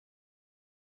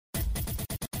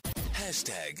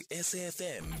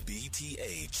#SAFMBTH.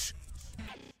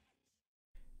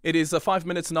 It is 5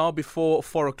 minutes now before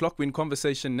 4 o'clock. We're in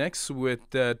conversation next with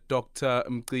Dr.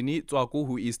 Mgcini Tshwaku,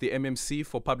 who is the MMC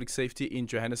for Public Safety in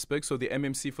Johannesburg. So the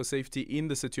MMC for Safety in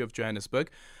the City of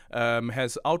Johannesburg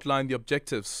has outlined the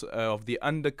objectives of the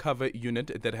undercover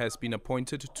unit that has been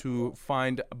appointed to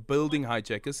find building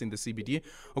hijackers in the CBD.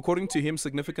 According to him,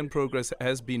 significant progress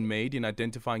has been made in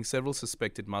identifying several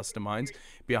suspected masterminds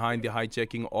behind the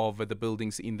hijacking of the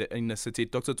buildings in the inner city.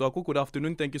 Dr. Tshwaku, good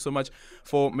afternoon. Thank you so much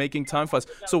for making time for us.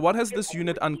 So what has this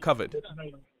unit uncovered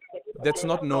that's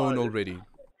not known already?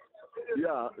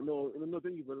 Yeah, no,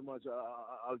 thank you very much,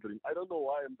 Aldrin. I don't know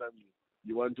why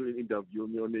you want to interview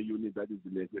me on a unit that is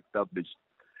established,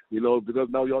 because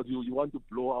now you want to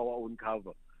blow our own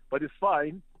cover. But it's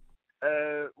fine.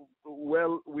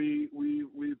 Well, we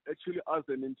actually asked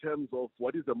them in terms of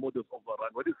what is the modus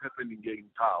operandi, what is happening here in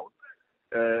town,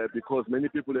 because many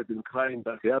people have been crying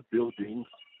that their buildings,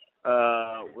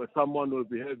 where someone will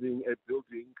be having a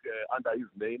building under his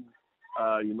name,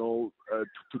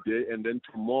 today, and then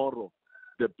tomorrow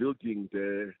the building,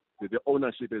 the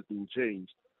ownership has been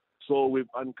changed. So we've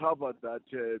uncovered that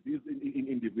these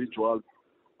individuals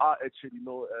are actually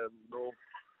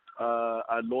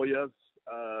lawyers,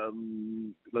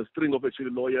 a string of actually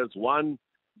lawyers. One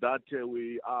that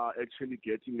we are actually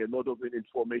getting a lot of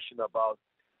information about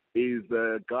is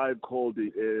a guy called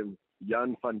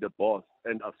Jan van der Bos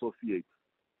and Associates.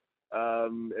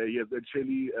 He has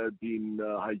actually been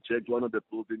hijacked one of the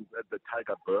buildings at the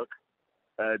Tigerberg.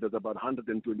 There's about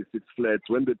 126 flats.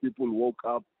 When the people woke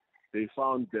up, they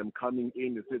found them coming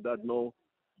in. They said that no,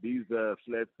 these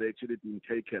flats they actually been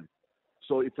taken.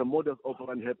 So it's a modus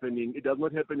operandi happening. It does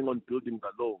not happening on buildings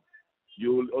alone.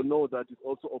 You will know that it's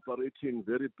also operating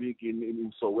very big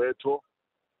in Soweto.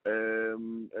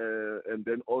 And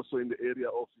then also in the area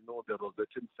of the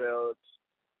Rosettenveld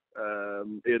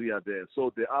area there.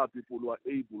 So there are people who are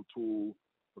able to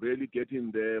really get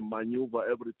in there, maneuver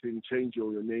everything, change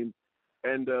your name.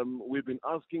 And we've been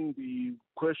asking the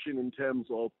question in terms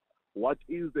of what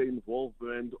is the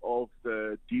involvement of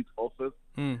the deeds office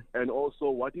and also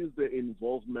what is the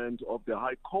involvement of the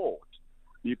High Court,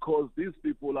 because these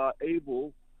people are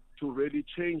able to really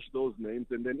change those names.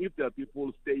 And then if there are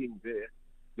people staying there,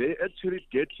 they're actually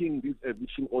getting these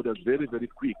eviction orders very, very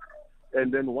quick.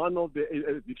 And then one of the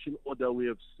eviction order we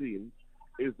have seen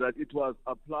is that it was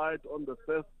applied on the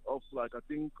 1st of,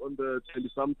 on the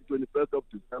 21st of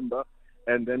December,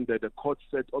 and then the court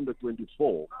set on the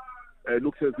 24th. It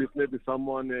looks as if maybe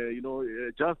someone,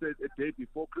 just a day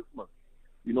before Christmas,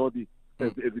 the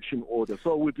eviction order.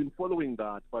 So we've been following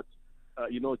that, but,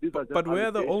 these are just... But where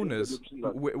are the owners?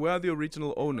 Where are the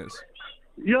original owners?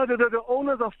 Yeah, the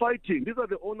owners are fighting. These are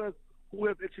the owners who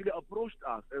have actually approached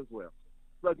us as well.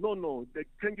 But no,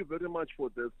 thank you very much for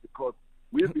this, because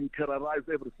we have been terrorized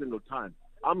every single time.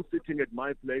 I'm sitting at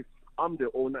my place, I'm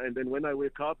the owner, and then when I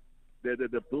wake up,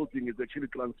 the building is actually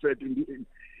transferred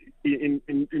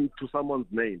into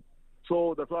someone's name.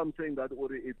 So that's why I'm saying that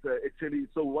it's actually,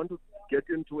 so we want to get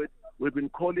into it. We've been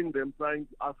calling them,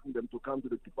 asking them to come to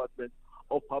the Department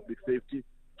of Public Safety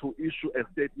to issue a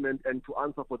statement and to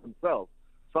answer for themselves.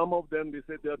 Some of them, they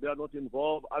said they are not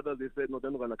involved. Others, they said, no,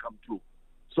 they're not going to come through.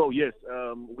 So, yes,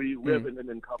 we have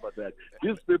uncovered that.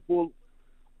 These people,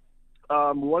 we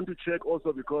want to check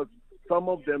also, because some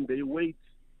of them, they wait.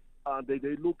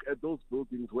 They look at those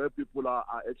buildings where people are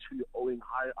actually owing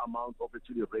high amounts of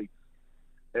actually rates.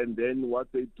 And then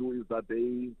what they do is that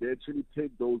they actually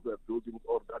take those buildings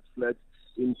or that flat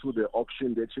into the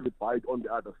auction. They actually buy it on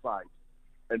the other side.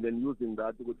 And then using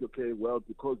that, they would okay, well,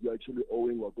 because you're actually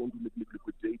owing, we're going to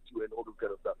liquidate you and all this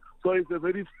kind of stuff. So it's a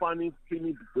very funny,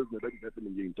 skinny business that is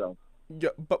happening here in town. Yeah,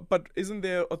 but isn't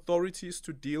there authorities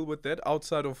to deal with that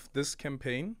outside of this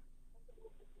campaign?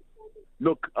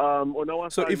 Look, on our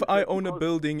side... So if I own a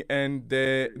building and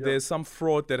there's some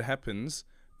fraud that happens,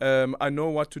 I know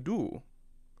what to do.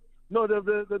 No,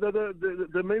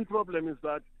 the main problem is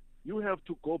that you have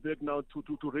to go back now to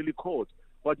really court.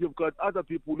 But you've got other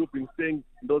people who've been staying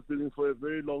in those buildings for a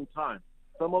very long time.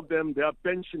 Some of them, they are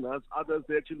pensioners. Others,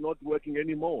 they're actually not working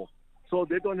anymore. So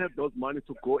they don't have those money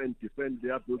to go and defend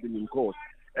their building in court.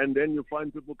 And then you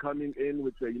find people coming in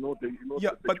with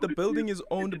but the building is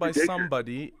owned by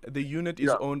somebody. The unit is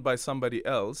owned by somebody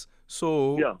else.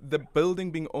 So the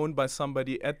building being owned by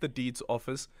somebody at the deeds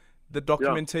office, the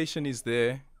documentation is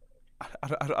there.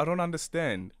 I don't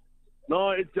understand. No,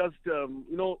 it's just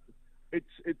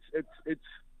it's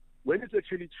when it's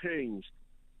actually changed,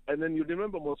 and then you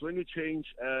remember most when you change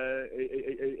a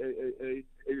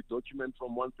document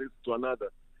from one place to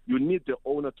another, you need the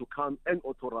owner to come and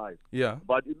authorize. Yeah.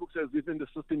 But it looks as if in the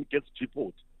system it gets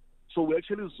cheapoed. So we're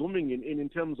actually zooming in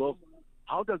terms of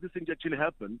how does this thing actually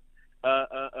happen?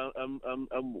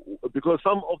 Because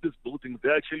some of these buildings,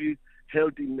 they're actually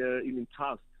held in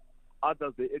trust.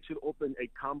 Others, they actually open a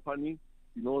company,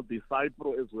 the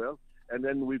Cypro as well. And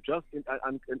then we've just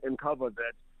uncovered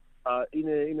that in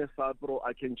a Cypro,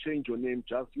 I can change your name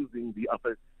just using the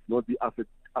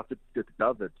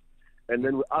affidavit. And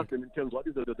then we ask them in terms, what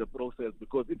is the process?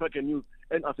 Because if I can use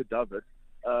an affidavit,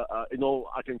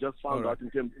 I can just find out in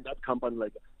terms in that company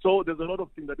like that. So there's a lot of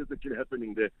things that is actually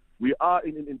happening there. We are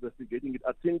investigating it.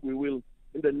 I think we will,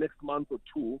 in the next month or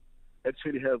two,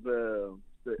 actually have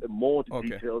more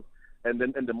details and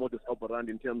the modus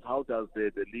operandi in terms how does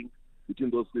the link between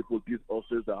those people, these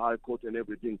officers, the High Court and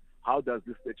everything, how does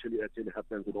this actually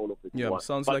happen with all of it? Yeah,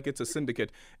 sounds like it's a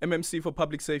syndicate. MMC for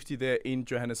Public Safety there in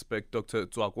Johannesburg, Dr.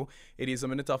 Tshwaku. It is a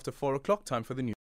minute after 4 o'clock, time for the news.